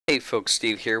folks,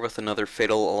 Steve here with another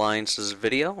Fatal Alliances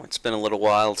video. It's been a little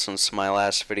while since my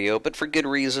last video, but for good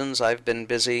reasons. I've been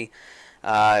busy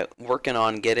working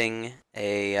on getting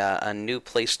a new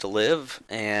place to live,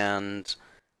 and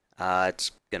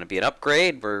it's going to be an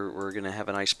upgrade. We're going to have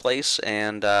a nice place,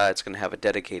 and it's going to have a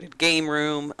dedicated game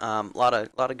room. A lot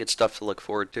of good stuff to look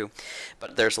forward to,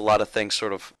 but there's a lot of things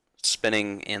sort of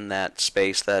spinning in that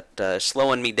space that is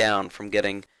slowing me down from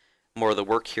getting more of the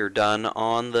work here done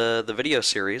on the video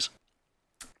series.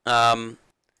 Couple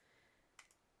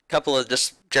of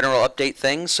just general update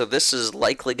things. So this is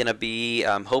likely going to be,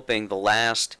 I'm hoping, the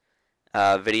last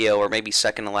video, or maybe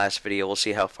second to last video. We'll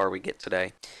see how far we get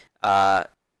today.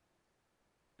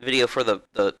 Video for the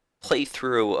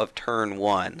playthrough of turn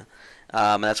 1.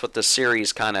 That's what the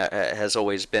series kind of has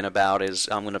always been about, is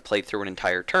I'm going to play through an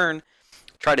entire turn,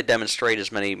 try to demonstrate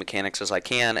as many mechanics as I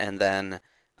can, and then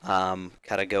kind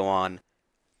of go on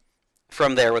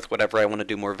from there with whatever I want to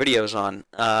do more videos on.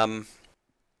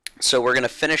 So we're going to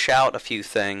finish out a few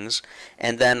things,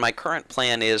 and then my current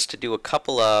plan is to do a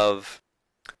couple of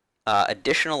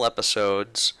additional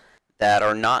episodes that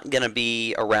are not going to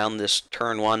be around this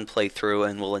turn 1 playthrough,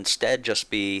 and will instead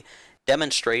just be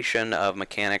demonstration of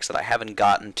mechanics that I haven't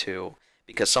gotten to,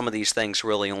 because some of these things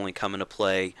really only come into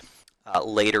play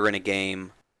later in a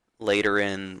game, later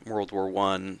in World War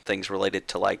I, things related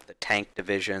to like the tank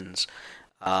divisions.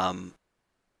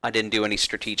 I didn't do any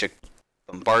strategic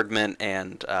bombardment,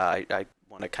 and I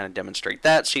want to kind of demonstrate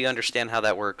that so you understand how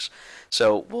that works.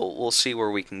 So we'll see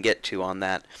where we can get to on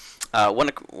that.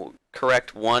 Want to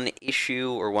correct one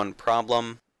issue or one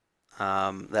problem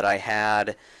that I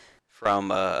had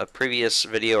from a previous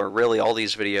video, or really all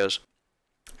these videos.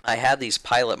 I had these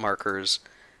pilot markers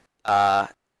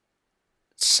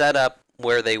set up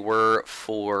where they were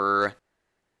for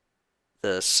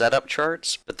the setup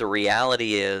charts, but the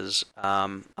reality is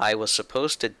I was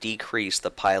supposed to decrease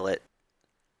the pilot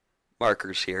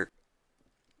markers here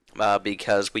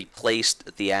because we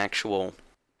placed the actual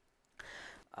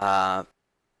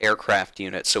aircraft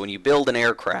unit. So when you build an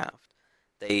aircraft,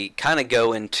 they kind of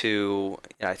go into,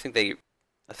 I think they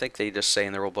just say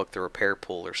in the rulebook the repair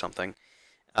pool or something,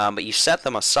 but you set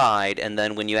them aside, and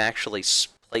then when you actually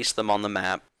place them on the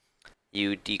map,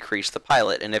 you decrease the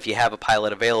pilot. And if you have a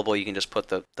pilot available, you can just put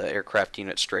the aircraft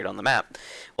unit straight on the map.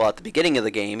 Well, at the beginning of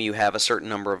the game, you have a certain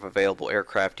number of available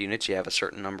aircraft units, you have a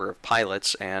certain number of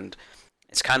pilots, and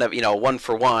it's kind of, one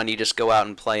for one. You just go out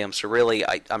and play them. So really,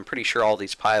 I'm pretty sure all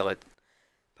these pilots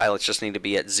just need to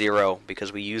be at 0,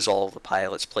 because we use all of the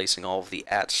pilots placing all of the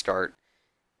at-start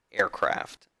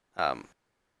aircraft. At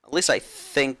least I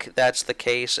think that's the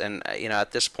case, and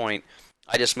at this point,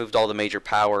 I just moved all the major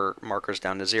power markers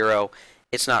down to 0.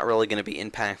 It's not really going to be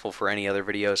impactful for any other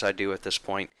videos I do at this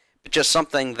point, but just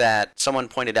something that someone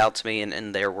pointed out to me,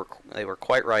 and they were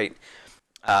quite right.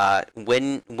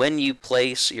 When you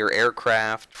place your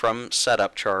aircraft from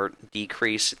setup chart,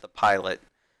 decrease the pilot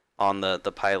on the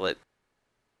pilot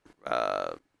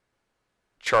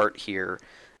chart here.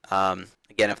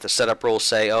 Again, if the setup rules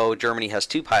say, oh, Germany has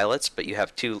 2 pilots, but you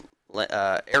have 2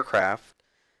 aircraft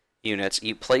units,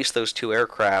 you place those 2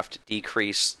 aircraft,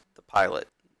 decrease the pilot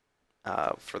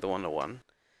for the 1-to-1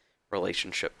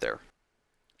 relationship there.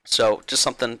 So just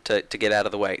something to get out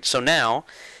of the way. So now,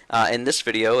 in this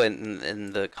video,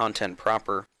 in the content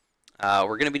proper,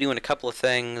 we're going to be doing a couple of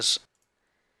things.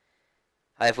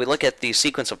 If we look at the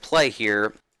sequence of play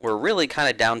here, we're really kind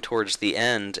of down towards the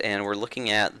end, and we're looking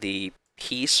at the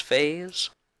peace phase,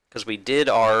 because we did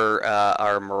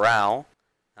our morale.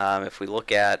 If we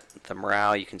look at the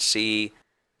morale, you can see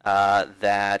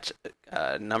that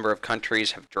a number of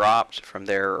countries have dropped from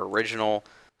their original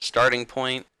starting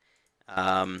point.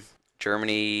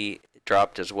 Germany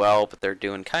dropped as well, but they're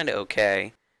doing kind of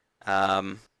okay.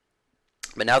 But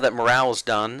now that morale is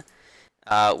done,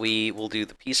 we will do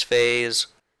the peace phase,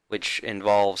 which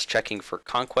involves checking for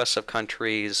conquests of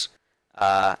countries.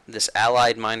 This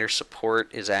allied minor support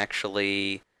is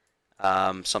actually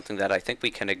something that I think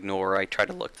we can ignore. I tried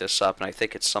to look this up, and I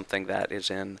think it's something that is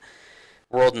in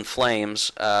World in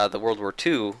Flames, the World War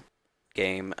II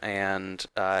game, and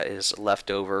is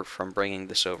left over from bringing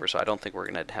this over, so I don't think we're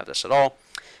going to have this at all.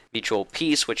 Mutual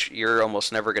peace, which you're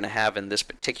almost never going to have in this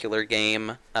particular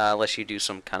game, unless you do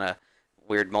some kind of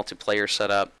weird multiplayer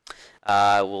setup.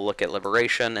 We'll look at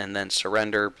liberation and then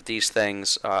surrender. But these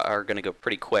things are going to go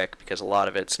pretty quick, because a lot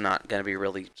of it's not going to be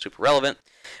really super relevant.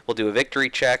 We'll do a victory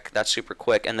check, that's super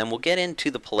quick, and then we'll get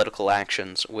into the political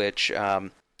actions, which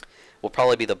will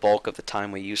probably be the bulk of the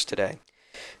time we use today.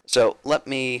 So let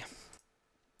me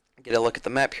get a look at the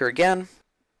map here again,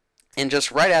 and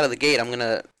just right out of the gate, I'm going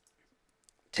to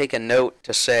take a note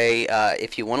to say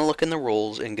if you want to look in the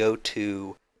rules and go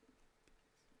to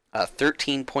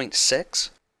 13.6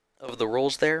 of the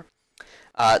rules there,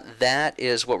 that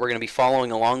is what we're going to be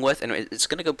following along with, and it's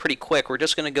going to go pretty quick. We're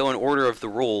just going to go in order of the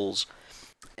rules,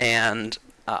 and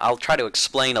I'll try to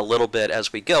explain a little bit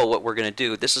as we go what we're going to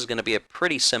do. This is going to be a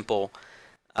pretty simple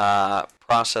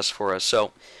process for us.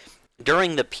 So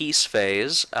during the peace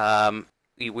phase,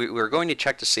 we're going to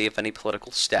check to see if any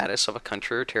political status of a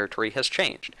country or territory has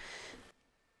changed.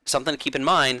 Something to keep in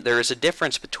mind, there is a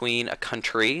difference between a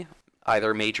country,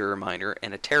 either major or minor,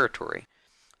 and a territory.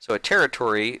 So a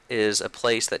territory is a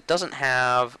place that doesn't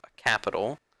have a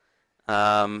capital,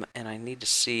 and I need to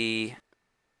see,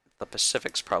 the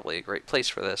Pacific's probably a great place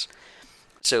for this.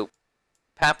 So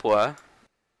Papua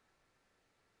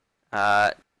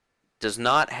does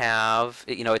not have,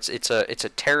 it's a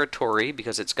territory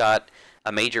because it's got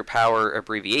a major power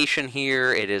abbreviation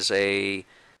here. It is a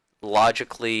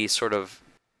logically sort of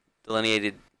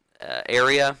delineated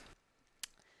area,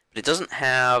 but it doesn't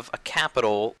have a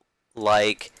capital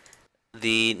like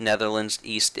the Netherlands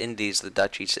East Indies, the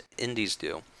Dutch East Indies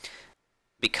do.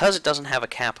 Because it doesn't have a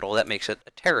capital, that makes it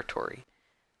a territory.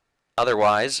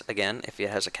 Otherwise, again, if it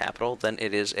has a capital, then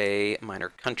it is a minor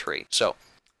country. So,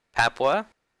 Papua,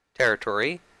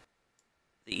 territory.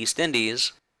 The East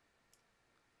Indies,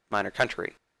 minor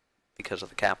country, because of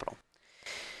the capital.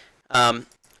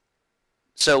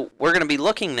 So we're going to be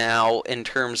looking now in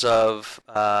terms of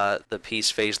the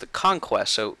peace phase, the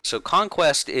conquest. So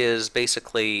conquest is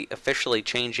basically officially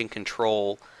changing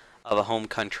control of a home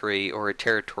country or a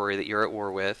territory that you're at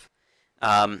war with.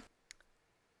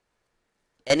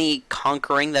 Any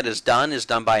conquering that is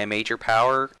done by a major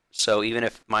power. So even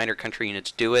if minor country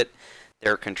units do it,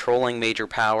 their controlling major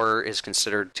power is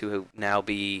considered to now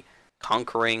be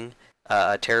conquering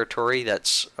a territory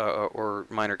that's or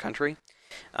minor country.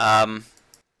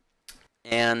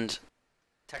 And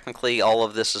technically all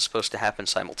of this is supposed to happen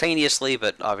simultaneously,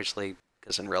 but obviously,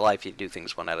 because in real life you do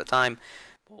things one at a time,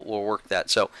 we'll work that.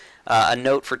 So a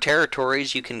note for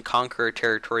territories: you can conquer a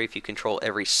territory if you control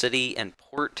every city and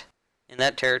port in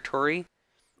that territory,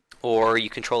 or you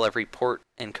control every port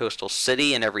and coastal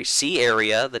city and every sea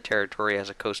area the territory has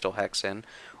a coastal hex in,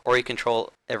 or you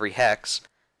control every hex,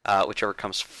 whichever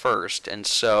comes first. And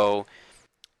so,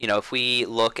 if we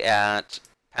look at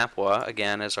Papua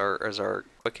again as our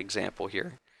quick example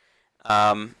here,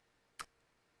 I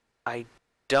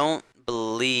don't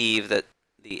believe that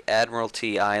the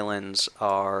Admiralty Islands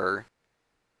are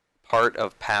part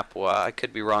of Papua. I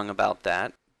could be wrong about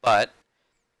that, but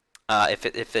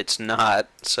if it's not,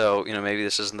 so maybe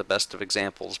this isn't the best of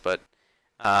examples, but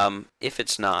if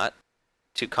it's not,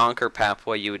 to conquer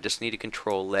Papua, you would just need to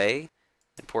control Leh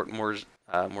and Port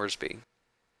Moresby.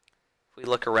 If we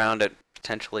look around at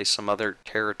potentially some other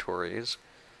territories,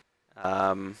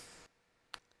 I'm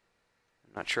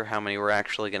not sure how many we're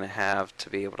actually going to have to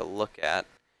be able to look at.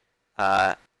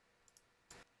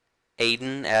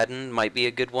 Aden might be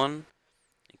a good one.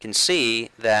 You can see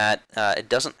that it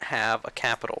doesn't have a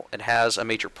capital. It has a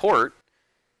major port,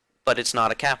 but it's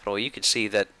not a capital. You could see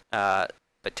that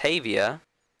Batavia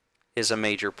is a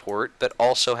major port, but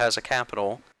also has a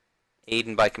capital.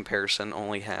 Aden, by comparison,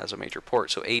 only has a major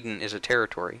port, so Aden is a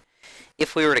territory.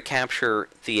 If we were to capture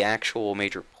the actual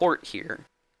major port here,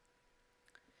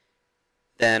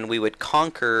 then we would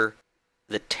conquer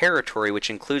the territory,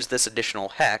 which includes this additional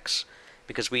hex,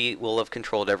 because we will have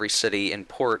controlled every city and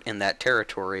port in that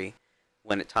territory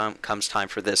when it comes time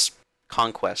for this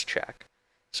conquest check.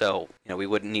 So, we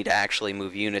wouldn't need to actually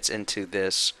move units into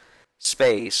this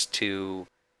space to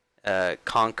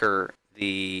conquer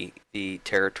the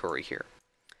territory here.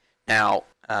 Now,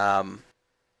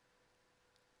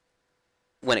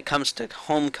 when it comes to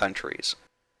home countries,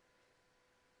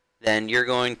 then you're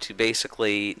going to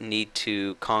basically need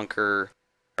to conquer,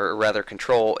 or rather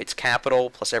control, its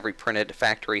capital plus every printed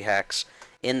factory hex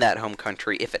in that home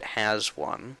country if it has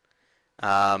one.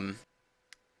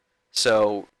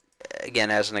 So,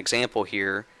 again, as an example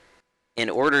here,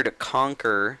 in order to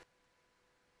conquer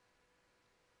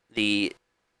the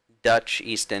Dutch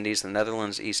East Indies, the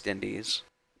Netherlands East Indies,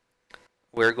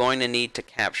 we're going to need to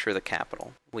capture the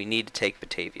capital. We need to take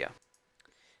Batavia.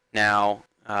 Now,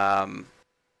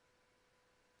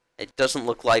 it doesn't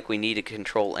look like we need to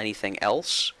control anything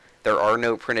else. There are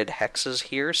no printed hexes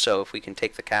here, so if we can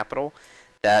take the capital,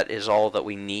 that is all that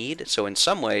we need. So in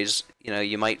some ways,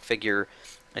 you might figure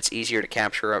it's easier to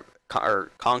capture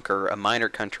or conquer a minor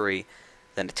country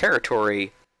than a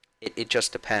territory. It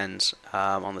just depends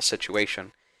on the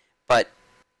situation. But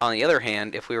on the other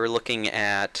hand, if we were looking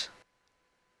at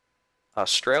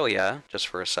Australia, just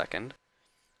for a second,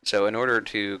 so in order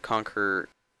to conquer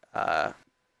a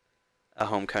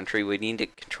home country, we need to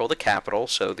control the capital.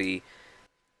 So the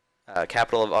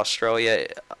capital of Australia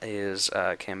is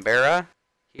Canberra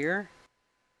here.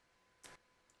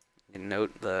 You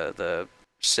note the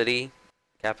city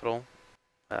capital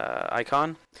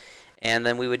icon. And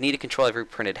then we would need to control every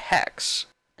printed hex.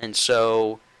 And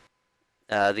so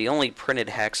the only printed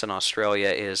hex in Australia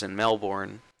is in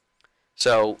Melbourne.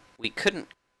 So we couldn't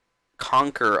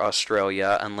conquer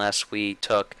Australia unless we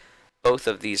took both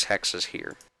of these hexes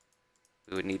here.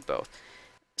 We would need both.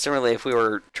 Similarly, if we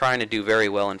were trying to do very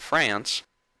well in France,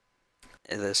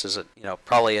 this is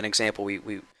probably an example we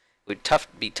would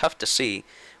be tough to see.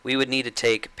 We would need to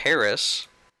take Paris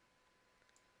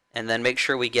and then make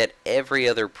sure we get every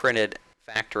other printed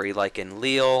factory, like in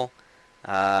Lille,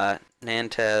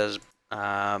 Nantes,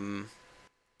 Rouen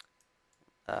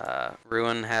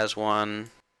has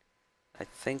one. I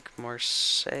think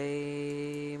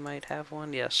Marseille might have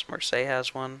one. Yes, Marseille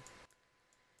has one.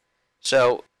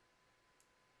 So,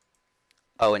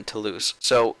 and Toulouse.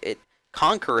 So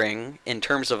conquering in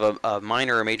terms of a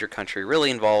minor or major country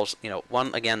really involves,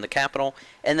 one, again, the capital,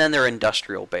 and then their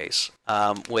industrial base,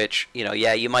 which,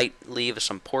 yeah, you might leave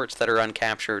some ports that are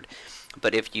uncaptured,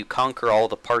 but if you conquer all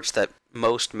the parts that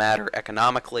most matter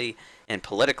economically and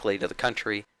politically to the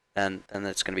country, then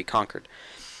it's going to be conquered.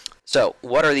 So,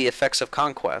 what are the effects of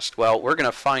conquest? Well, we're going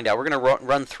to find out. We're going to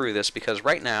run through this because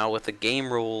right now, with the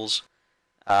game rules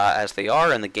as they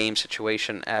are and the game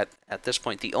situation at this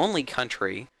point, the only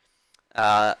country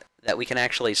that we can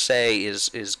actually say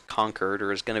is conquered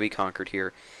or is going to be conquered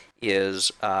here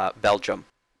is Belgium.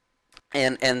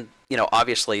 And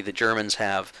obviously the Germans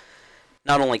have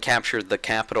not only captured the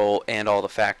capital and all the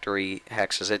factory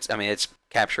hexes, it's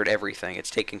captured everything.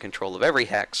 It's taken control of every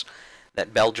hex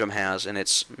that Belgium has in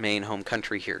its main home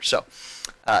country here. So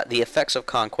the effects of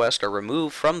conquest are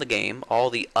removed from the game. All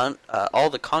the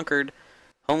conquered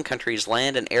home country's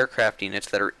land and aircraft units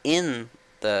that are in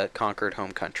the conquered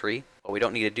home country. Well, we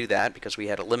don't need to do that because we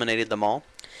had eliminated them all,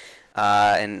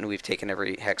 and we've taken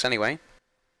every hex anyway.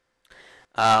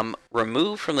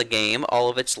 Remove from the game all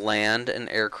of its land and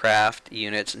aircraft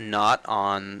units not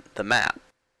on the map.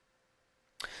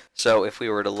 So if we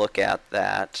were to look at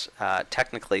that,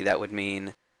 technically that would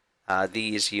mean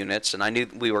these units, and I knew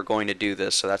we were going to do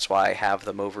this, so that's why I have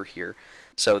them over here.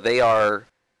 So they are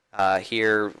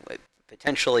here.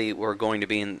 Potentially we're going to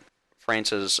be in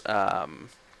France's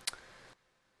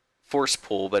force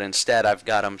pool, but instead I've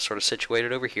got them sort of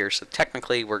situated over here. So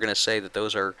technically we're going to say that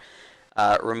those are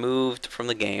removed from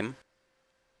the game.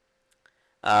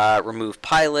 Remove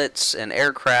pilots and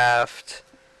aircraft.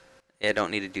 Yeah,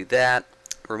 don't need to do that.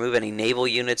 Remove any naval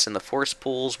units in the force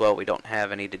pools. Well, we don't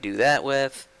have any to do that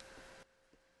with.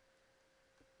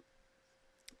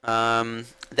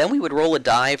 Then we would roll a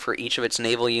die for each of its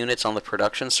naval units on the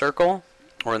production circle,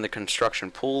 or in the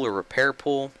construction pool or repair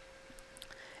pool.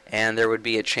 And there would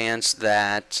be a chance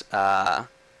that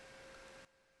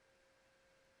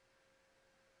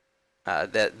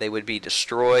that they would be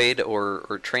destroyed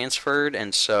or transferred,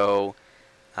 and so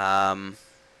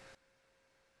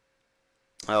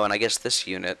and I guess this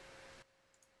unit,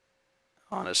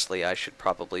 honestly, I should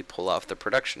probably pull off the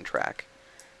production track.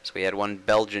 So we had one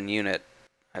Belgian unit.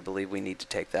 I believe we need to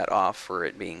take that off for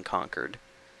it being conquered,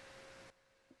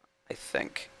 I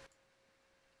think.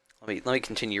 Let me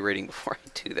continue reading before I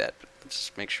do that. Let's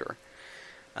just make sure.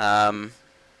 Okay,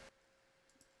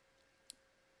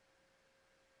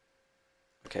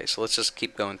 so let's just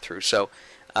keep going through. So,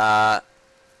 yeah,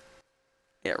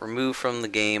 remove from the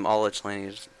game all its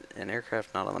land and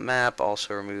aircraft not on the map.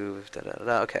 Also remove.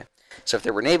 Okay. So if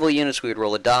there were naval units, we would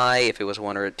roll a die. If it was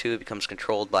 1 or a 2, it becomes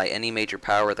controlled by any major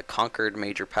power the conquered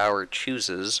major power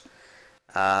chooses.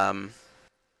 Sounds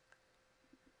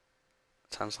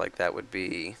like that would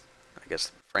be, I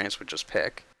guess France would just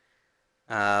pick.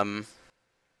 There's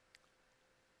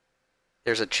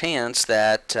a chance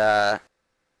that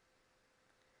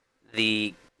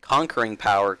the conquering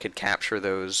power could capture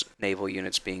those naval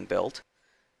units being built.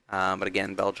 But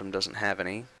again, Belgium doesn't have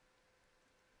any.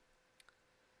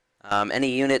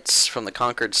 Any units from the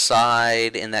conquered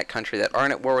side in that country that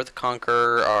aren't at war with the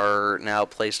conqueror are now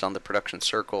placed on the production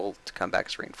circle to come back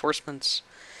as reinforcements.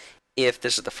 If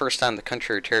this is the first time the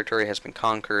country or territory has been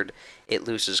conquered, it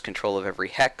loses control of every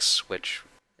hex, which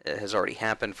has already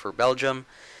happened for Belgium.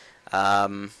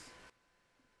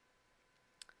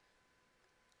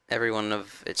 Every one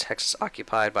of its hexes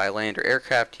occupied by a land or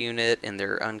aircraft unit and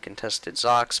their uncontested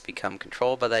ZOCs become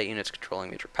controlled by that unit's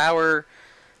controlling major power,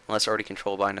 unless already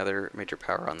controlled by another major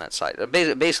power on that side.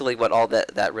 Basically, what all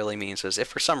that really means is if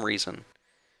for some reason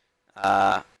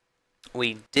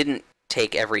we didn't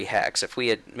take every hex. If we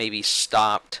had maybe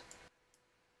stopped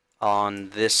on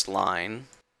this line,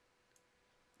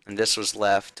 and this was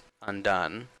left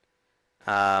undone,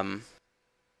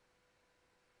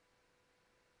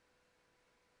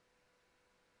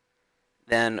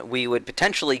 then we would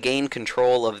potentially gain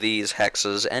control of these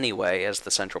hexes anyway as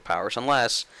the central powers,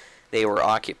 unless they were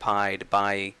occupied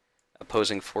by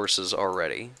opposing forces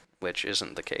already, which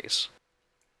isn't the case.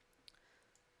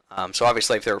 So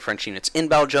obviously if there were French units in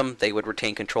Belgium, they would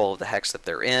retain control of the hex that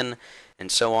they're in, and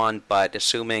so on, but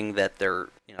assuming that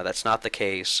that's not the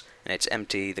case, and it's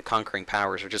empty, the conquering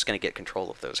powers are just going to get control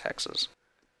of those hexes.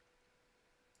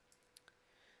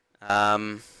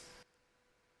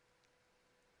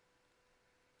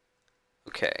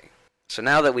 Okay, so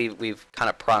now that we've kind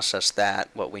of processed that,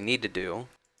 what we need to do,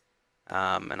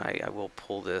 and I will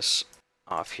pull this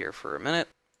off here for a minute.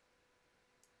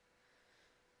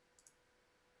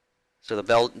 So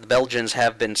the Belgians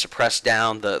have been suppressed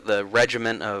down. The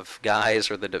regiment of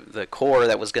guys, or the corps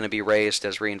that was going to be raised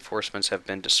as reinforcements, have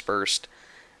been dispersed.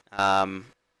 And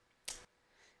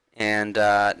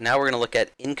now we're going to look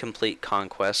at incomplete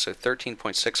conquest, so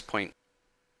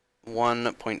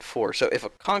 13.6.1.4. So if a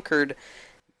conquered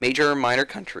major or minor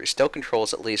country still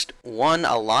controls at least one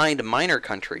aligned minor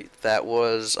country that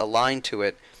was aligned to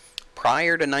it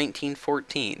prior to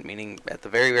 1914, meaning at the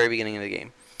very, very beginning of the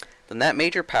game, then that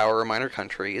major power or minor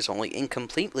country is only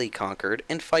incompletely conquered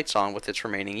and fights on with its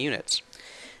remaining units.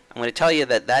 I'm going to tell you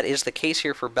that that is the case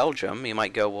here for Belgium. You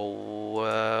might go,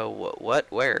 well,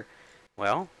 what, where?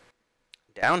 Well,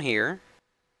 down here,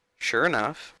 sure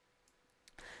enough,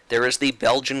 there is the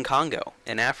Belgian Congo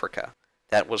in Africa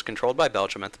that was controlled by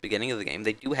Belgium at the beginning of the game.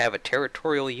 They do have a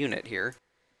territorial unit here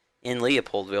in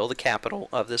Leopoldville, the capital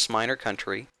of this minor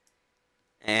country.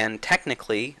 And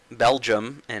technically,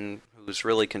 Belgium, and who's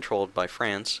really controlled by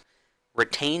France,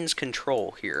 retains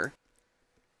control here.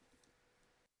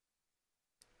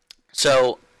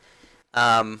 So,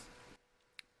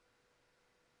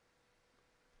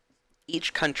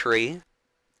 each country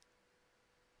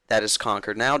that is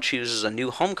conquered now chooses a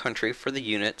new home country for the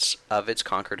units of its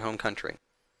conquered home country.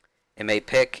 It may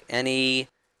pick any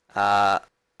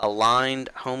aligned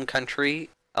home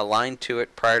country aligned to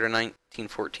it prior to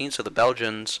 1914. So the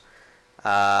Belgians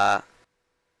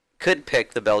could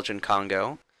pick the Belgian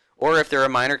Congo, or if they're a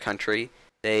minor country,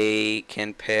 they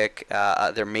can pick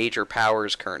their major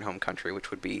power's current home country,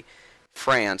 which would be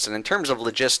France. And in terms of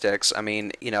logistics, I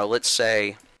mean, let's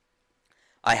say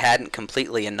I hadn't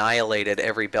completely annihilated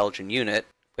every Belgian unit,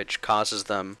 which causes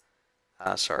them,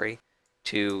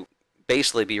 to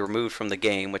basically be removed from the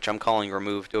game, which I'm calling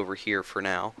removed over here for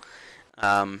now.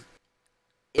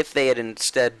 If they had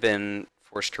instead been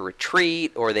forced to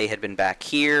retreat, or they had been back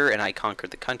here and I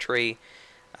conquered the country,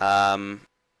 or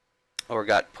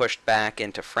got pushed back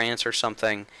into France or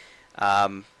something,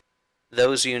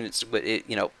 those units,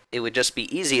 it would just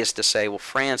be easiest to say, well,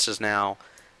 France is now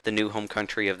the new home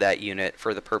country of that unit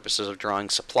for the purposes of drawing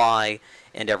supply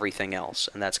and everything else,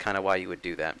 and that's kind of why you would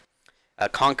do that. A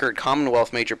conquered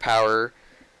Commonwealth major power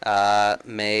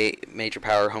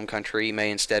home country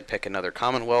may instead pick another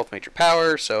Commonwealth major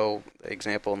power. So the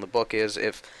example in the book is,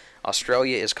 if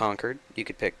Australia is conquered, you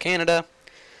could pick Canada,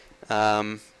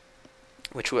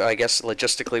 which I guess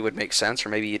logistically would make sense, or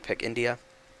maybe you'd pick India.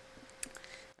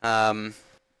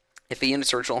 If a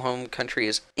unit's original home country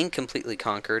is incompletely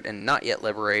conquered and not yet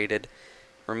liberated,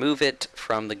 remove it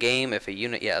from the game. If a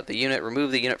unit,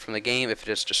 remove the unit from the game if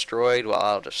it is destroyed while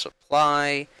out of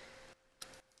supply.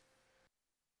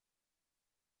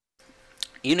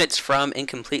 Units from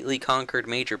incompletely conquered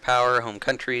major power home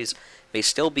countries may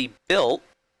still be built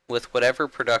with whatever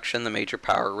production the major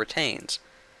power retains.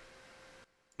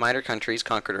 Minor countries,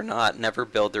 conquered or not, never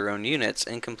build their own units.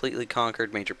 Incompletely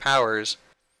conquered major powers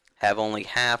have only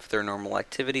half their normal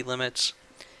activity limits.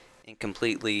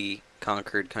 Incompletely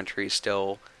conquered countries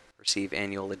still receive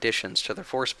annual additions to their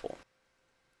force pool.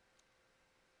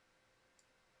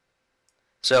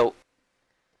 So,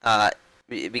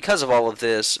 because of all of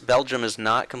this, Belgium is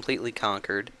not completely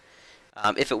conquered.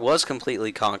 If it was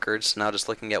completely conquered, so now just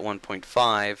looking at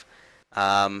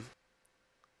 1.5,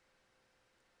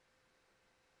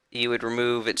 you would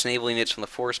remove its naval units from the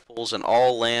force pools and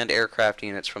all land aircraft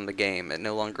units from the game. It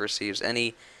no longer receives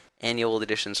any annual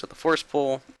additions to the force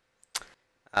pool.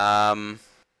 So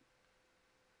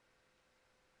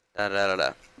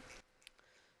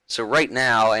right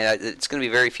now, it's going to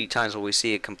be very few times where we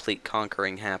see a complete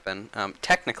conquering happen.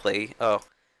 Technically, I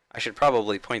should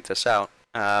probably point this out.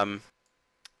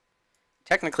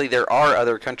 Technically, there are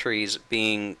other countries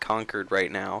being conquered right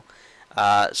now.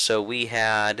 So we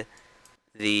had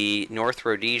the North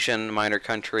Rhodesian minor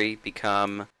country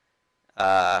become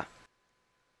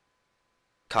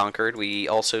conquered. We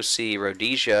also see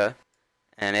Rhodesia,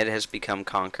 and it has become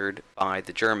conquered by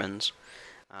the Germans.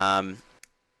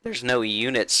 There's no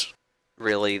units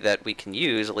really that we can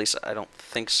use, at least I don't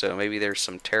think so. Maybe there's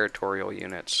some territorial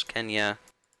units. Kenya.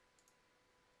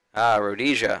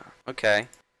 Rhodesia. Okay.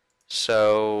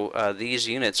 So these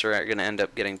units are going to end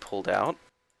up getting pulled out.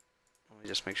 Let me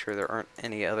just make sure there aren't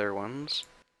any other ones.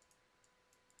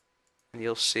 And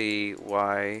you'll see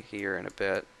why here in a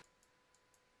bit.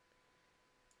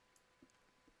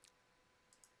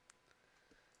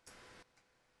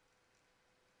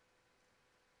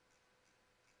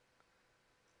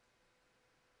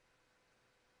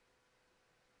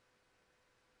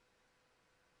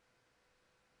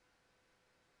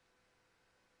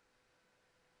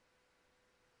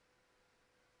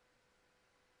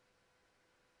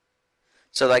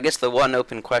 So I guess the one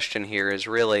open question here is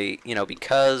really,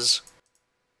 because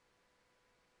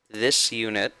this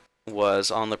unit was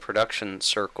on the production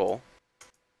circle,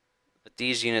 but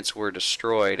these units were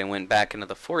destroyed and went back into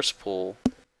the force pool,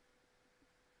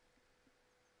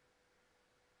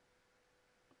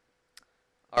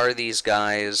 are these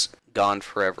guys gone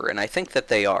forever? And I think that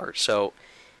they are. So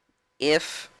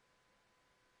if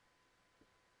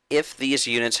these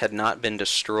units had not been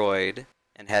destroyed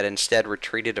and had instead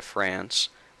retreated to France,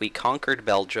 we conquered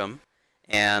Belgium,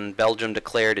 and Belgium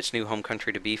declared its new home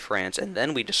country to be France, and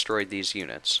then we destroyed these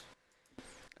units,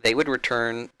 they would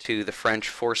return to the French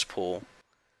force pool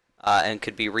and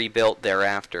could be rebuilt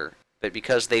thereafter. But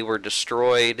because they were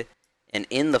destroyed and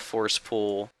in the force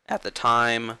pool at the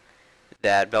time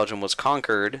that Belgium was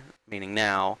conquered, meaning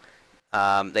now,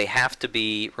 they have to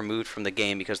be removed from the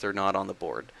game because they're not on the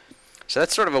board. So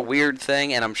that's sort of a weird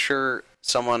thing, and I'm sure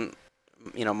someone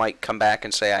might come back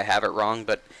and say I have it wrong,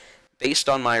 but based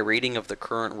on my reading of the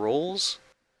current rules,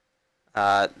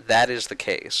 that is the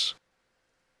case.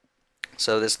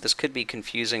 So this could be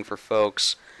confusing for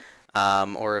folks,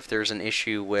 or if there's an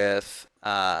issue with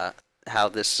how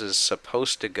this is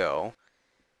supposed to go,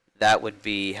 that would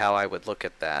be how I would look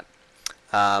at that.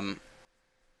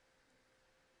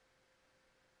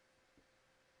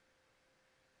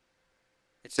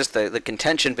 It's just the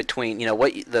contention between,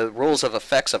 what the rules of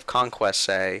effects of conquest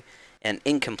say and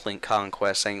incomplete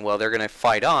conquest, saying, well, they're going to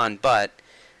fight on, but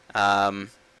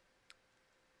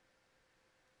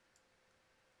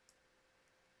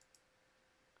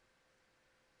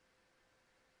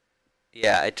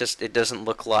yeah, it doesn't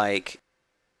look like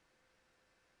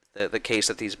the case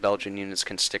that these Belgian units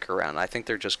can stick around. I think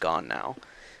they're just gone now.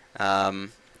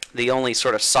 The only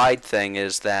sort of side thing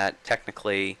is that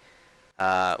technically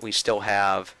we still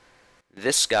have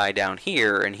this guy down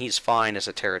here, and he's fine as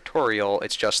a territorial.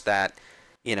 It's just that,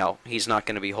 he's not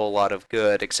going to be a whole lot of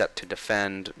good except to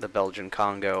defend the Belgian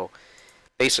Congo,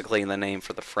 basically in the name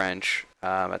for the French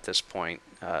at this point,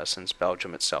 since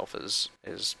Belgium itself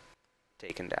is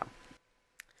taken down.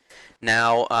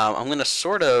 Now, I'm going to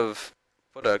sort of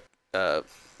put a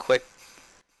quick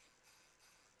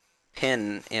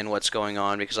pin in what's going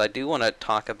on, because I do want to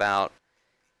talk about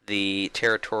the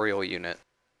territorial unit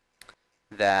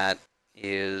that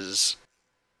is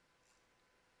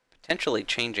potentially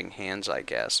changing hands, I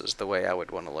guess, is the way I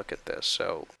would want to look at this.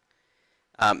 So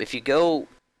if you go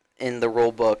in the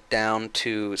rulebook down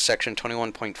to section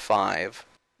 21.5,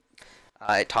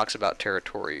 it talks about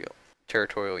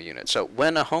territorial units. So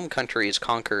when a home country is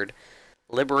conquered,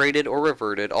 liberated, or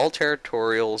reverted, all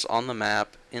territorials on the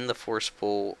map in the force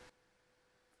pool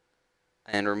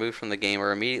and removed from the game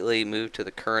are immediately moved to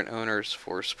the current owner's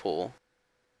force pool.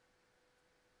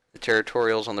 The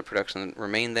territorials on the production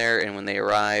remain there, and when they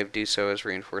arrive, do so as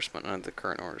reinforcement under the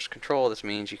current owner's control. This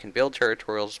means you can build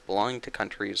territorials belonging to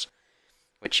countries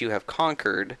which you have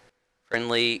conquered.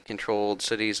 Friendly controlled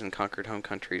cities and conquered home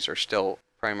countries are still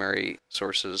primary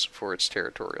sources for its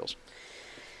territorials.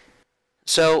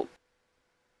 So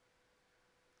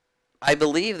I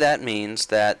believe that means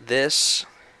that this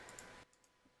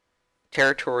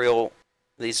Rhodesian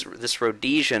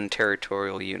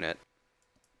territorial unit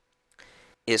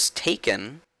is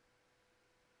taken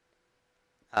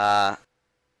out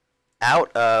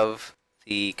of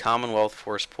the Commonwealth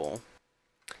force pool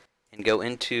and go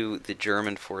into the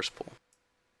German force pool.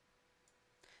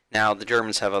 Now, the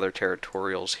Germans have other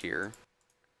territorials here.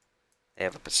 They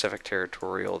have a Pacific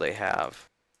territorial. They have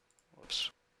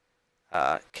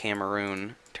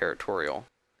Cameroon territorial.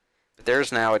 But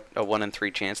there's now a 1 in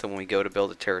 3 chance that when we go to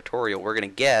build a territorial, we're going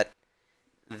to get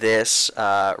this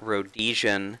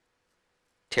Rhodesian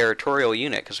territorial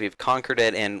unit, because we've conquered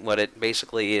it, and what it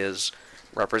basically is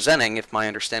representing, if my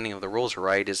understanding of the rules are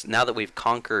right, is now that we've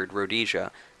conquered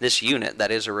Rhodesia, this unit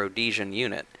that is a Rhodesian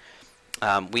unit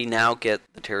We now get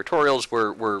the territorials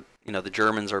where the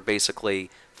Germans are basically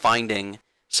finding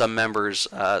some members,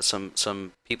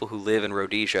 some people who live in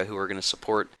Rhodesia who are going to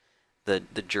support the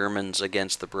Germans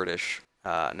against the British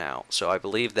now. So I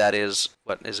believe that is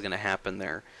what is going to happen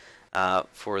there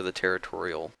for the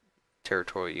territorial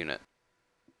unit.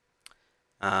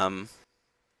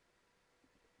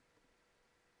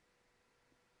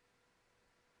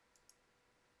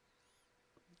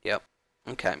 Yep.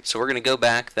 Okay, so we're going to go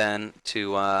back then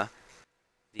to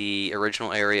the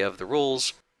original area of the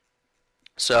rules.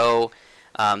 So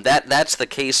that's the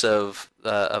case of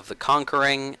the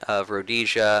conquering of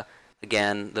Rhodesia.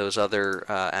 Again, those other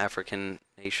African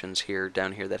nations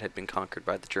down here that had been conquered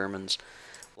by the Germans.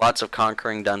 Lots of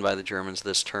conquering done by the Germans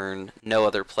this turn. No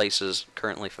other places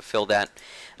currently fulfill that.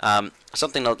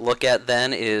 Something to look at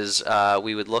then is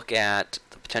we would look at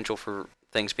the potential for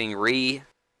things being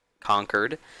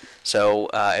reconquered. So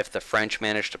if the French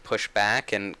manage to push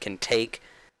back and can take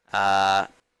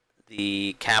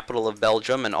the capital of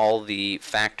Belgium and all the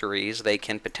factories, they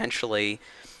can potentially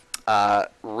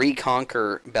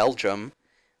reconquer Belgium.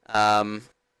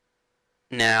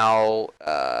 Now,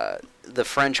 the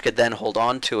French could then hold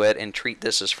on to it and treat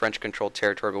this as French-controlled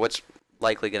territory, but what's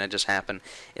likely going to just happen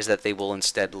is that they will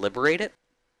instead liberate it.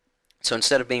 So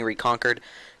instead of being reconquered,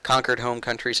 conquered home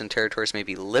countries and territories may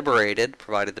be liberated,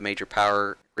 provided the major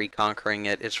power reconquering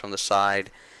it is from the side,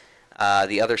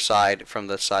 the other side from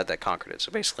the side that conquered it.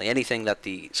 So basically anything that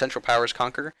the Central Powers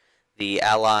conquer, the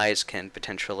Allies can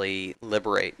potentially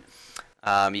liberate.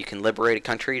 You can liberate a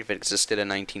country if it existed in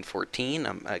 1914.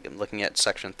 I'm looking at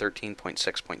section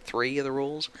 13.6.3 of the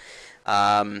rules.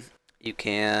 You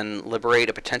can liberate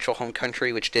a potential home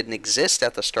country which didn't exist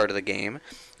at the start of the game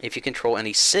if you control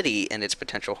any city in its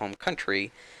potential home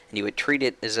country, and you would treat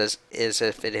it as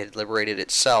if it had liberated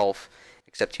itself,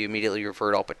 except you immediately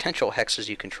revert all potential hexes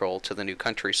you control to the new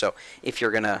country. So if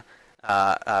you're going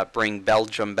to bring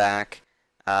Belgium back,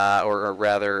 or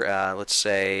rather, let's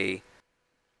say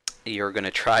you're going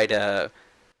to try to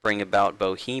bring about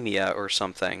Bohemia or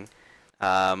something,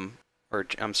 or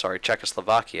I'm sorry,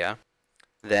 Czechoslovakia,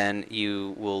 then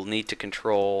you will need to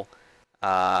control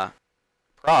Prague,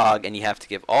 and you have to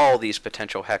give all these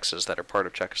potential hexes that are part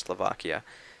of Czechoslovakia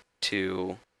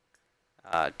to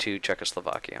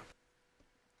Czechoslovakia.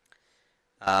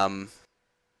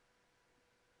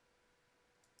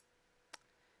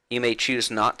 You may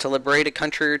choose not to liberate a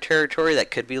country or territory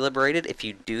that could be liberated. If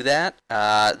you do that,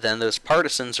 then those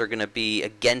partisans are going to be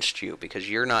against you because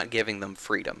you're not giving them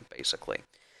freedom, basically.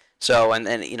 So, and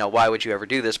why would you ever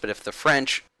do this? But if the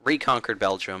French reconquered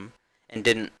Belgium and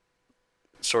didn't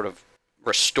sort of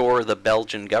restore the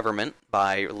Belgian government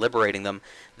by liberating them,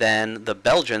 then the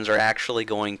Belgians are actually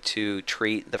going to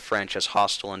treat the French as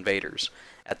hostile invaders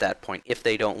at that point if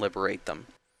they don't liberate them.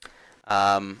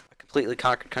 A completely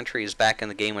conquered country is back in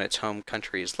the game when its home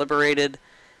country is liberated.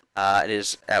 It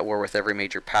is at war with every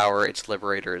major power its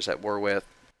liberator is at war with.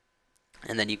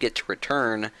 And then you get to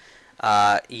return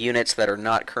units that are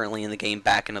not currently in the game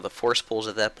back into the force pools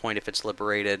at that point if it's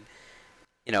liberated.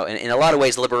 In a lot of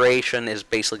ways, liberation is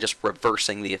basically just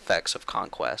reversing the effects of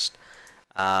conquest.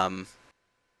 All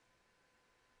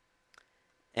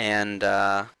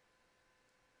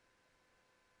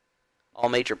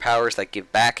major powers that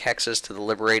give back hexes to the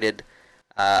liberated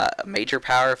major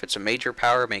power, if it's a major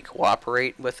power, may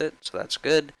cooperate with it, so that's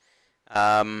good.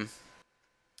 There's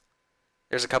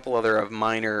a couple other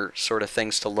minor sort of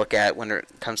things to look at when it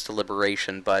comes to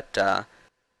liberation, but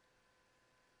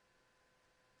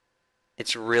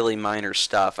it's really minor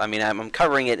stuff. I mean, I'm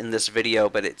covering it in this video,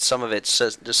 but some of it's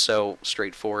just so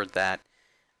straightforward that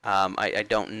I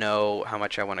don't know how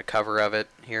much I want to cover of it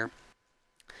here.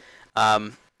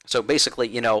 So basically,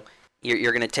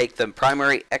 you're going to take the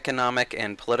primary economic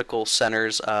and political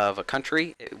centers of a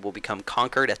country. It will become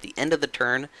conquered at the end of the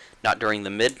turn, not during the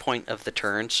midpoint of the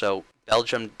turn. So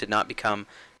Belgium did not become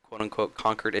quote-unquote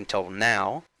conquered until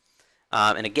now.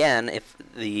 And again, if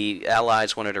the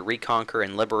Allies wanted to reconquer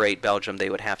and liberate Belgium, they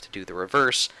would have to do the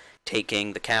reverse,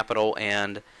 taking the capital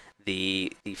and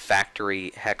the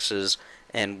factory hexes,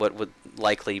 and what would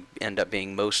likely end up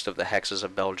being most of the hexes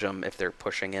of Belgium if they're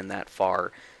pushing in that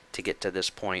far to get to this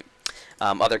point.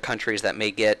 Other countries that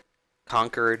may get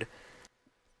conquered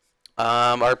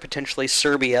are potentially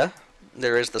Serbia.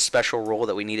 There is the special rule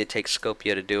that we need to take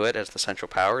Skopje to do it as the Central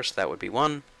Powers, so that would be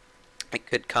one. It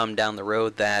could come down the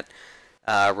road that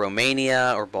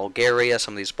Romania or Bulgaria,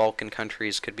 some of these Balkan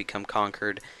countries, could become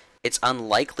conquered. It's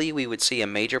unlikely we would see a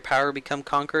major power become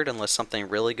conquered unless something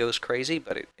really goes crazy,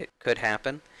 but it could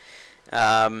happen.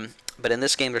 But in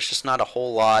this game, there's just not a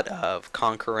whole lot of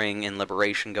conquering and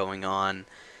liberation going on.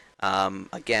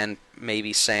 Again,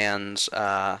 maybe sans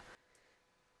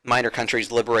minor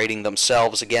countries liberating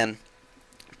themselves. Again,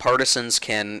 partisans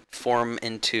can form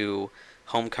into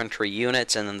home country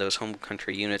units, and then those home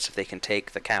country units, if they can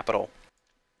take the capital,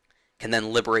 can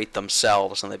then liberate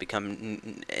themselves, and they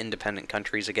become independent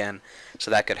countries again.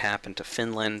 So that could happen to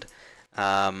Finland.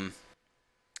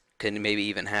 Could maybe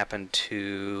even happen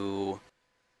to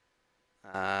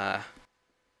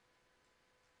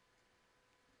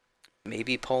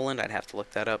maybe Poland. I'd have to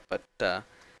look that up, but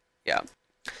yeah.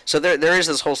 So there is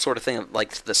this whole sort of thing of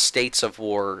like the states of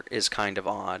war is kind of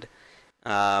odd,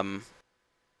 and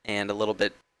a little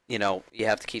bit, you know, you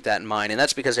have to keep that in mind. And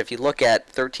that's because if you look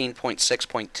at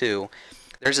 13.6.2,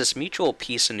 there's this mutual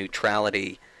peace and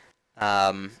neutrality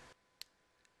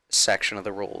section of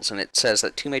the rules, and it says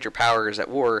that two major powers at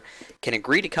war can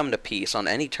agree to come to peace on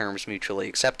any terms mutually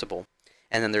acceptable.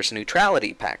 And then there's a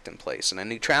neutrality pact in place, and a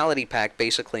neutrality pact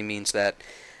basically means that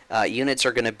units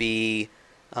are going to be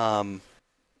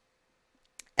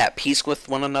at peace with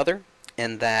one another,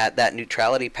 and that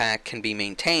neutrality pact can be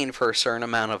maintained for a certain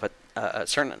amount of a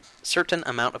certain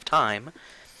amount of time,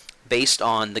 based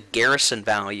on the garrison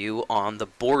value on the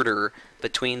border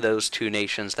between those two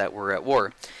nations that were at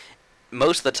war.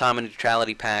 Most of the time, a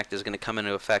neutrality pact is going to come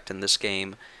into effect in this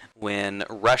game when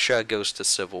Russia goes to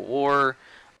civil war,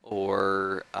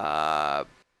 or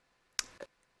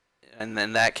and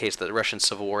in that case, the Russian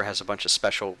Civil War has a bunch of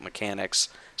special mechanics.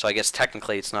 So I guess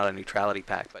technically it's not a neutrality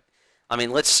pact. But I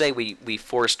mean, let's say we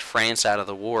forced France out of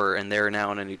the war, and they're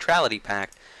now in a neutrality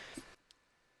pact.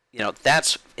 You know,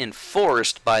 that's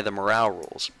enforced by the morale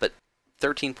rules. But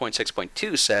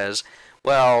 13.6.2 says,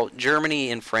 well,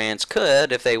 Germany and France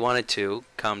could, if they wanted to,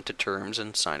 come to terms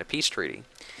and sign a peace treaty.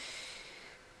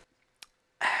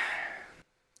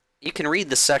 You can read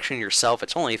this section yourself.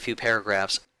 It's only a few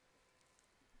paragraphs.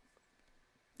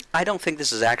 I don't think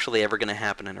this is actually ever going to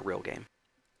happen in a real game.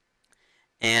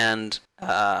 And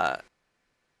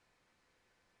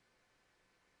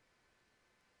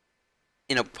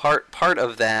you know, part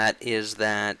of that is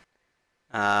that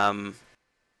the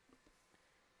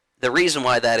reason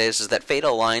why that is that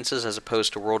Fatal Alliances, as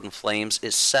opposed to World in Flames,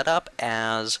 is set up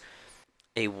as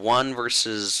a 1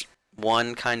 versus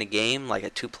 1 kind of game, like a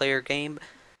 2-player game.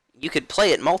 You could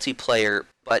play it multiplayer,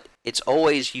 but it's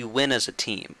always you win as a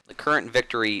team. The current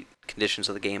victory conditions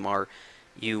of the game are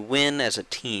you win as a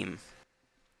team.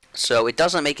 So it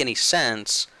doesn't make any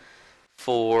sense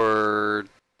for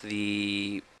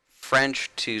the French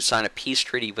to sign a peace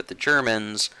treaty with the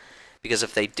Germans, because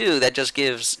if they do, that just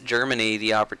gives Germany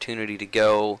the opportunity to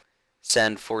go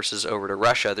send forces over to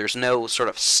Russia. There's no sort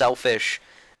of selfish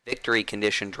victory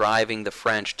condition driving the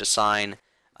French to sign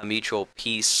a mutual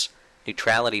peace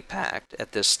neutrality pact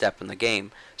at this step in the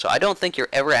game. So I don't think you're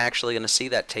ever actually going to see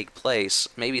that take place.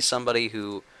 Maybe somebody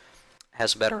who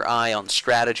has a better eye on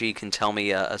strategy can tell me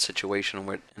a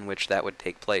situation in which that would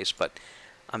take place, but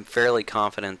I'm fairly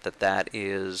confident that that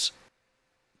is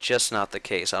just not the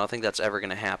case. I don't think that's ever going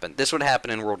to happen. This would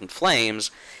happen in World in Flames,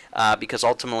 because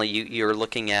ultimately you're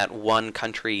looking at one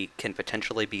country can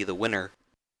potentially be the winner.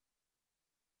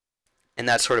 And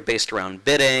that's sort of based around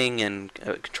bidding and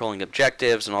controlling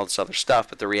objectives and all this other stuff.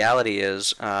 But the reality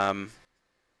is,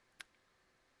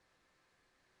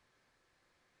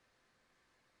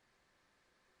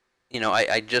 you know,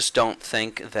 I just don't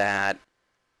think that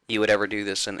you would ever do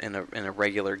this in a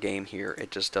regular game here.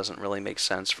 It just doesn't really make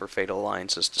sense for Fatal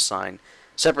Alliances to sign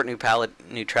separate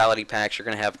neutrality pacts. You're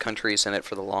going to have countries in it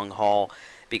for the long haul,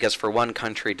 because for one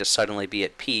country to suddenly be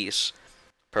at peace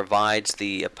provides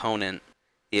the opponent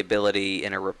the ability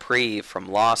in a reprieve from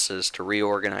losses to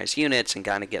reorganize units and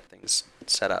kind of get things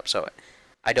set up. So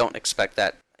I don't expect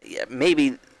that.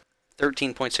 Maybe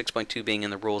 13.6.2 being in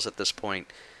the rules at this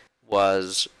point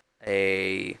was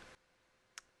a...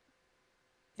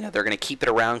 You know, they're going to keep it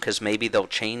around because maybe they'll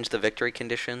change the victory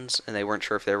conditions, and they weren't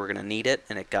sure if they were going to need it,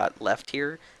 and it got left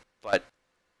here. But,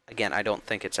 again, I don't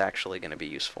think it's actually going to be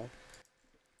useful.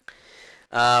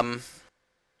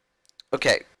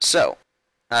 Okay, so...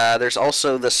 there's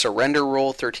also the surrender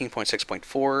rule,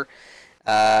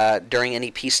 13.6.4. During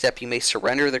any peace step, you may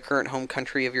surrender the current home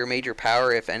country of your major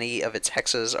power if any of its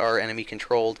hexes are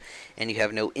enemy-controlled and you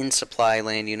have no in-supply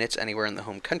land units anywhere in the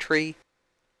home country.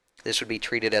 This would be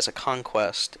treated as a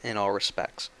conquest in all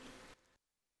respects.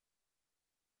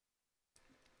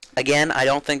 Again, I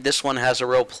don't think this one has a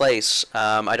real place.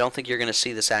 I don't think you're going to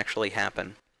see this actually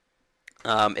happen.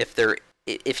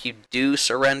 If you do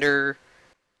surrender...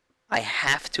 I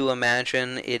have to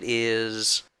imagine it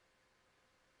is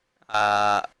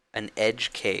an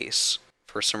edge case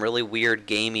for some really weird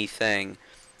gamey thing,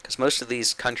 because most of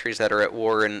these countries that are at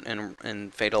war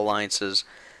in Fatal Alliances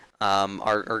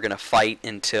are going to fight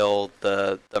until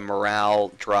the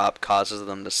morale drop causes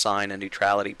them to sign a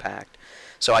neutrality pact.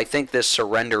 So I think this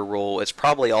surrender rule is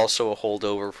probably also a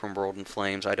holdover from World in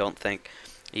Flames. I don't think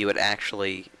you would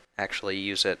actually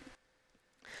use it.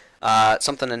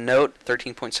 Something to note,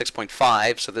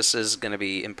 13.6.5, so this is going to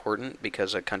be important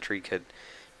because a country could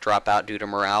drop out due to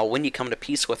morale. When you come to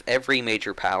peace with every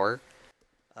major power,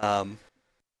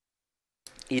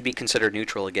 you'd be considered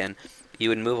neutral again. You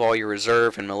would move all your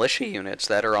reserve and militia units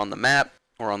that are on the map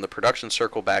or on the production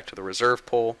circle back to the reserve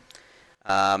pool,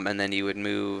 and then you would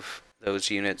move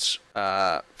those units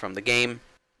from the game.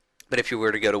 But if you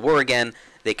were to go to war again,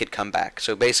 they could come back.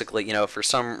 So basically, you know, for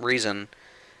some reason,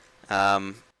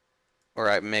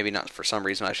 or maybe not for some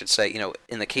reason, I should say, you know,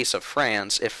 in the case of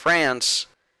France, if France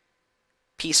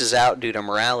pieces out due to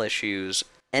morale issues,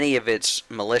 any of its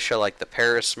militia, like the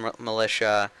Paris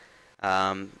militia,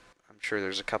 I'm sure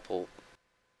there's a couple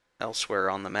elsewhere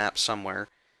on the map somewhere,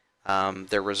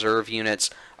 their reserve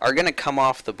units are going to come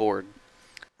off the board,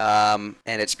 and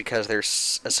it's because they're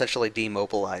essentially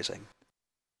demobilizing.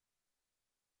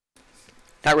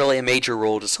 Not really a major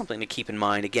rule, just something to keep in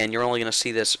mind. Again, you're only going to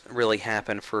see this really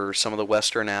happen for some of the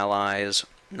Western allies,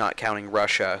 not counting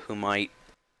Russia, who might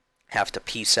have to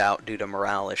peace out due to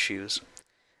morale issues.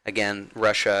 Again,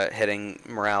 Russia hitting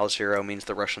morale 0 means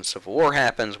the Russian Civil War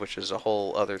happens, which is a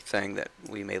whole other thing that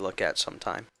we may look at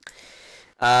sometime.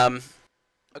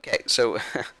 Okay, so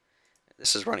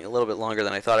this is running a little bit longer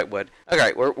than I thought it would.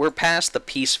 Okay, we're past the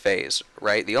peace phase,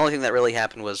 right? The only thing that really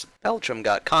happened was Belgium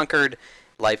got conquered.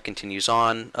 Life continues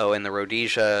on. Oh, and the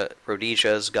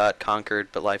Rhodesias got conquered,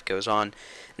 but life goes on.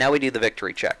 Now we do the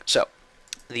victory check. So,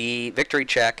 the victory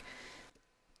check,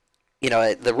 you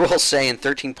know, the rules say in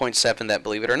 13.7 that,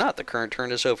 believe it or not, the current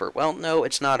turn is over. Well, no,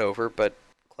 it's not over, but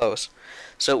close.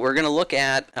 So we're going to look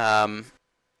at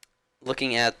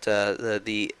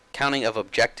the counting of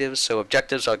objectives. So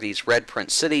objectives are these red print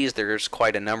cities. There's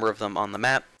quite a number of them on the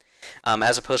map.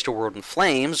 As opposed to World in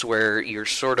Flames, where you're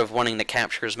sort of wanting to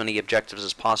capture as many objectives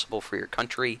as possible for your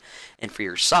country and for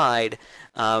your side.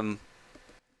 In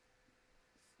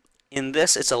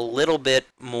this, it's a little bit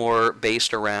more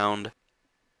based around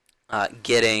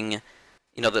getting,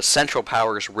 you know, the Central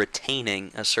Powers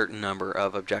retaining a certain number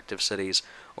of objective cities,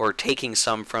 or taking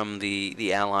some from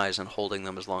the Allies and holding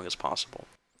them as long as possible.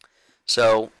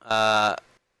 So,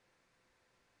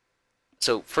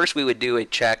 So first we would do a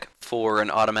check for an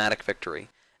automatic victory.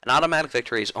 An automatic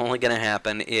victory is only going to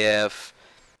happen if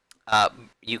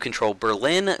you control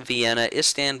Berlin, Vienna,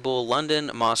 Istanbul, London,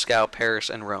 Moscow, Paris,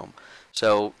 and Rome.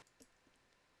 So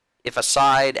if a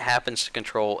side happens to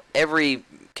control every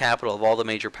capital of all the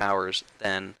major powers,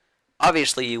 then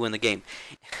obviously you win the game.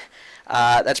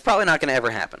 That's probably not going to ever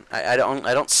happen. I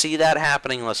don't see that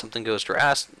happening unless something goes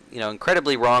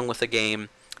incredibly wrong with the game,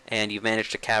 and you've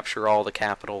managed to capture all the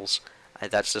capitals.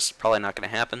 That's just probably not going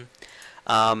to happen.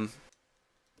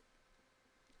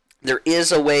 There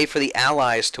is a way for the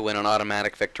Allies to win an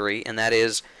automatic victory, and that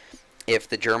is if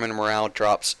the German morale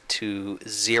drops to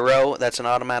 0, that's an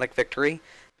automatic victory,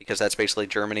 because that's basically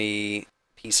Germany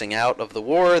piecing out of the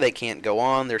war. They can't go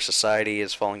on. Their society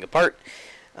is falling apart.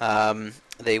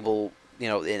 They will,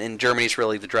 and Germany's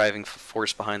really the driving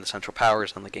force behind the Central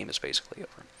Powers, and the game is basically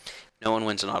over. No one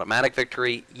wins an automatic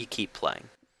victory. You keep playing.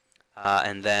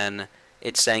 And then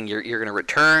it's saying you're going to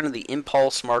return the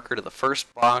impulse marker to the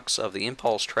first box of the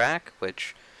impulse track,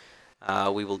 which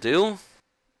we will do.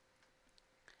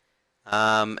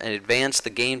 And advance the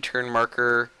game turn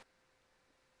marker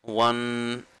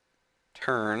 1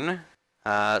 turn.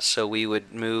 So we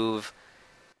would move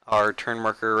our turn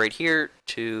marker right here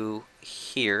to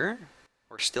here.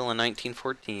 We're still in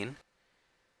 1914.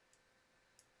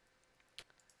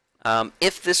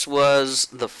 If this was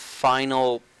the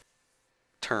final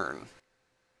turn,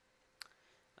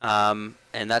 and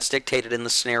that's dictated in the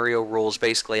scenario rules.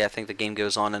 Basically, I think the game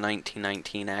goes on to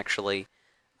 1919, actually,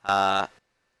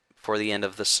 for the end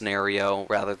of the scenario,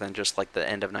 rather than just like the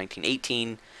end of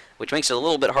 1918, which makes it a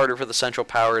little bit harder for the Central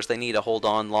Powers. They need to hold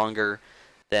on longer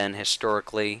than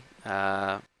historically,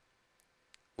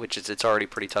 which it's already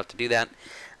pretty tough to do that.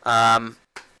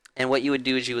 And what you would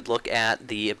do is you would look at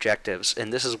the objectives,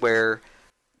 and this is where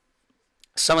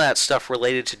some of that stuff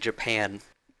related to Japan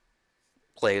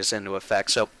plays into effect.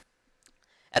 So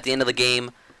at the end of the game,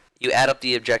 you add up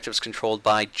the objectives controlled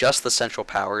by just the Central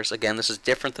Powers. Again, this is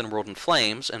different than World in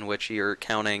Flames, in which you're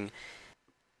counting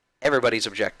everybody's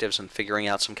objectives and figuring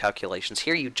out some calculations.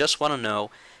 Here you just want to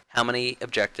know how many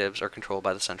objectives are controlled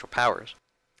by the Central Powers.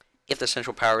 If the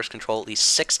Central Powers control at least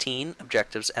 16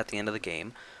 objectives at the end of the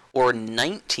game, or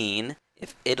 19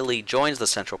 if Italy joins the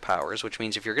Central Powers, which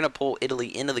means if you're going to pull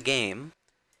Italy into the game,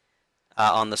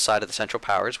 on the side of the Central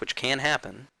Powers, which can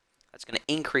happen. That's going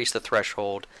to increase the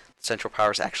threshold the Central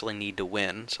Powers actually need to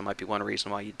win, so it might be one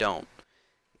reason why you don't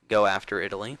go after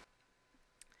Italy.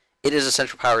 It is a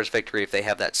Central Powers victory if they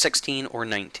have that 16 or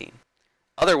 19.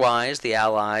 Otherwise, the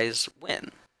Allies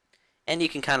win. And you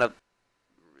can kind of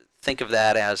think of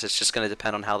that as it's just going to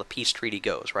depend on how the peace treaty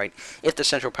goes, right? If the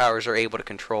Central Powers are able to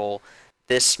control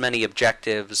this many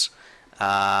objectives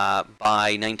by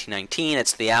 1919,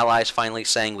 it's the Allies finally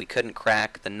saying we couldn't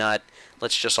crack the nut,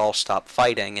 let's just all stop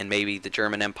fighting, and maybe the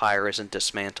German Empire isn't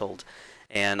dismantled,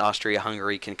 and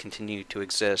Austria-Hungary can continue to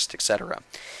exist, etc.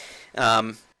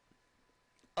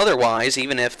 Otherwise,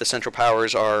 even if the Central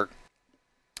Powers are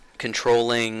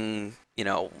controlling,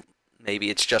 maybe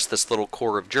it's just this little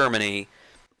core of Germany,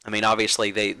 I mean,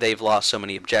 obviously they've lost so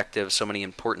many objectives, so many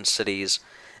important cities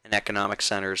and economic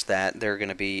centers that they're going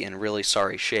to be in really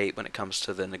sorry shape when it comes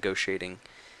to the negotiating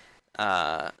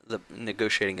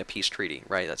a peace treaty,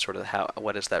 right? That's sort of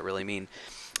what does that really mean?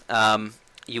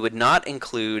 You would not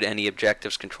include any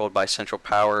objectives controlled by Central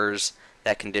Powers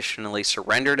that conditionally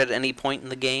surrendered at any point in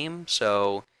the game.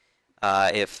 So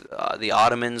if the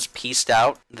Ottomans peaced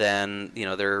out, then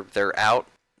they're out.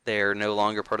 They're no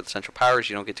longer part of the Central Powers.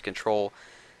 You don't get to control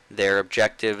their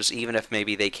objectives, even if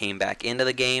maybe they came back into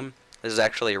the game. This is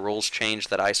actually a rules change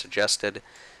that I suggested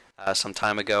some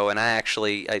time ago, and I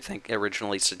think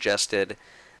originally suggested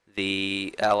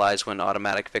the Allies win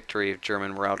automatic victory if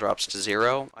German morale drops to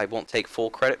 0. I won't take full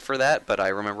credit for that, but I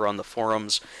remember on the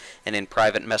forums and in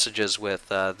private messages with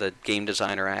the game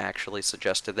designer I actually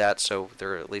suggested that, so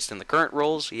they're at least in the current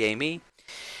rules, yay me.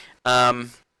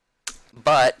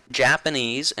 But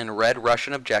Japanese and Red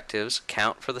Russian objectives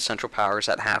count for the Central Powers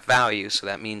at half value, so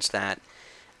that means that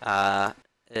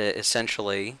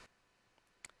essentially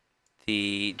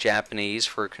the Japanese,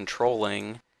 for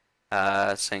controlling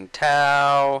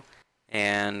Tsingtao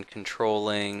and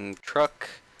controlling Truk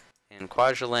and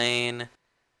Kwajalein,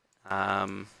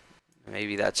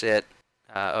 maybe that's it.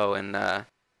 And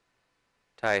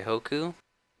Taihoku.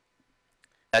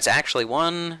 That's actually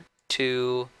 1,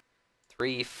 2,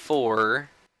 3, 4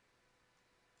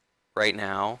 right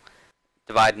now,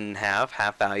 divided in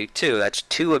half value 2. That's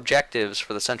 2 objectives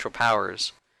for the Central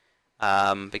Powers,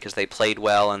 because they played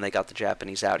well and they got the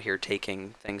Japanese out here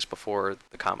taking things before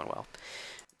the Commonwealth.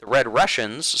 The Red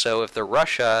Russians, so if the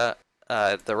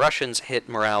Russians hit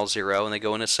morale 0 and they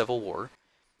go into civil war,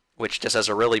 which just as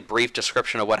a really brief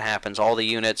description of what happens, all the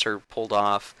units are pulled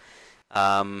off.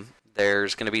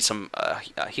 There's going to be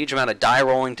a huge amount of die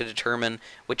rolling to determine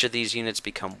which of these units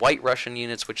become White Russian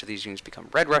units, which of these units become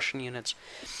Red Russian units.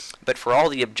 But for all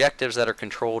the objectives that are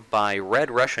controlled by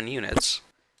Red Russian units,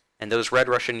 and those Red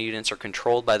Russian units are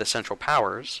controlled by the Central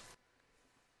Powers,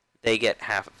 they get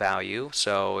half value.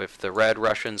 So if the Red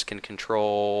Russians can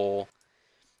control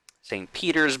St.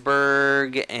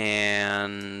 Petersburg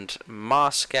and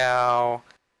Moscow,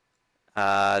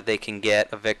 they can get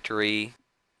a victory,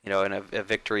 and a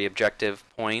victory objective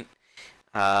point,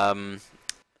 and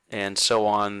so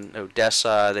on.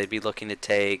 Odessa, they'd be looking to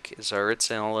take.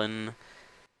 Tsaritsyn,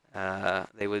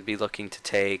 they would be looking to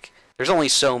take. There's only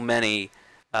so many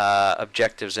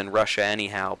objectives in Russia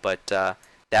anyhow, but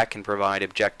that can provide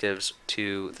objectives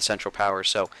to the Central Powers.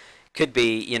 So could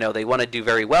be, they want to do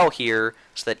very well here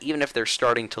so that even if they're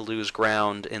starting to lose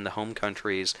ground in the home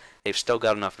countries, they've still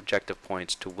got enough objective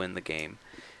points to win the game.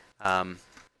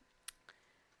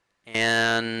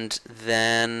 And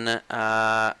then,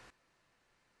 I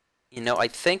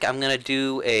think I'm going to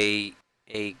do a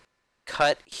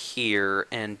cut here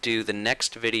and do the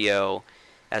next video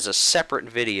as a separate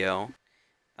video.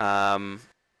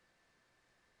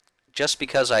 Just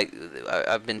because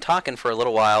I've been talking for a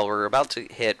little while. We're about to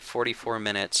hit 44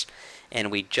 minutes, and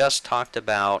we just talked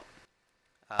about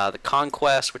the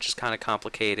conquest, which is kind of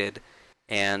complicated,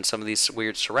 and some of these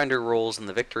weird surrender rules and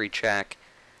the victory check.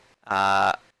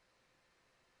 I'm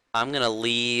going to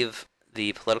leave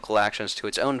the political actions to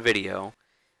its own video,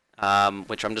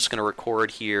 which I'm just going to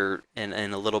record here in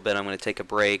a little bit. I'm going to take a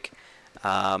break,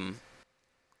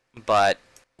 but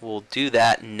we'll do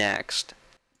that next.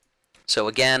 So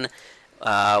again,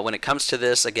 when it comes to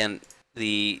this, again,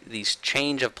 the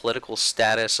change of political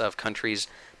status of countries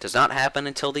does not happen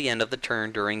until the end of the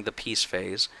turn during the peace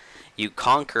phase. You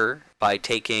conquer by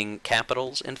taking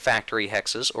capitals and factory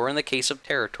hexes, or in the case of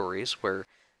territories where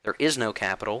there is no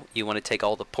capital, you want to take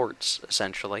all the ports,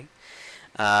 essentially,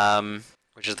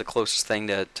 which is the closest thing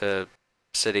to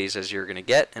cities as you're going to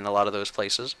get in a lot of those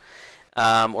places,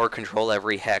 or control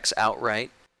every hex outright.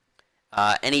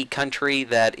 Any country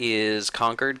that is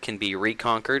conquered can be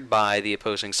reconquered by the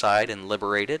opposing side and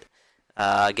liberated.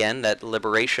 Again, that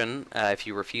liberation, if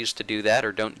you refuse to do that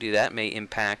or don't do that, may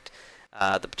impact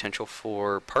the potential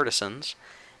for partisans.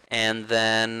 And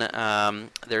then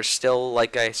there's still,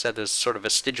 like I said, there's sort of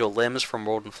vestigial limbs from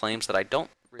World in Flames that I don't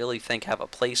really think have a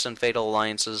place in Fatal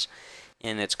Alliances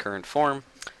in its current form,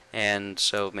 and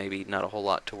so maybe not a whole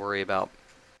lot to worry about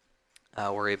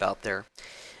there.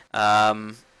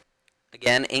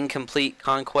 Again, incomplete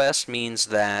conquest means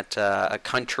that a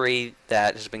country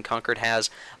that has been conquered has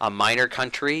a minor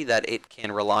country that it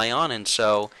can rely on, and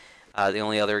so the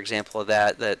only other example of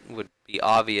that would be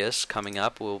obvious coming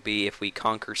up will be if we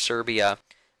conquer Serbia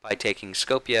by taking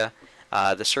Skopje.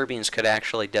 The Serbians could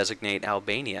actually designate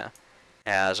Albania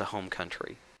as a home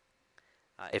country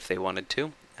if they wanted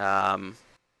to.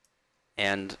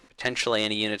 And potentially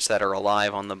any units that are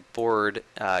alive on the board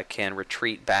can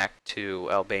retreat back to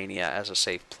Albania as a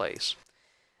safe place.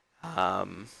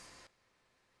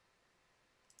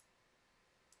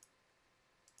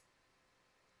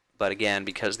 But again,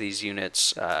 because these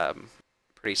units,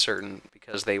 pretty certain,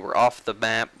 because they were off the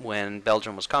map when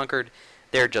Belgium was conquered,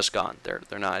 they're just gone. They're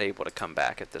not able to come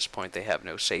back at this point. They have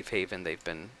no safe haven. They've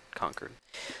been conquered.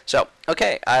 So,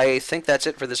 okay, I think that's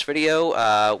it for this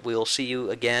video. We'll see you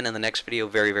again in the next video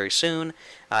very, very soon.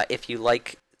 If you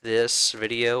like this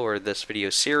video or this video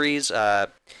series,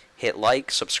 hit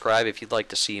like, subscribe if you'd like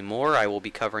to see more. I will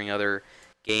be covering other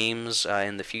games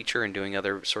in the future and doing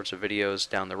other sorts of videos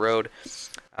down the road.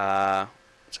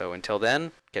 So until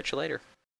then, catch you later.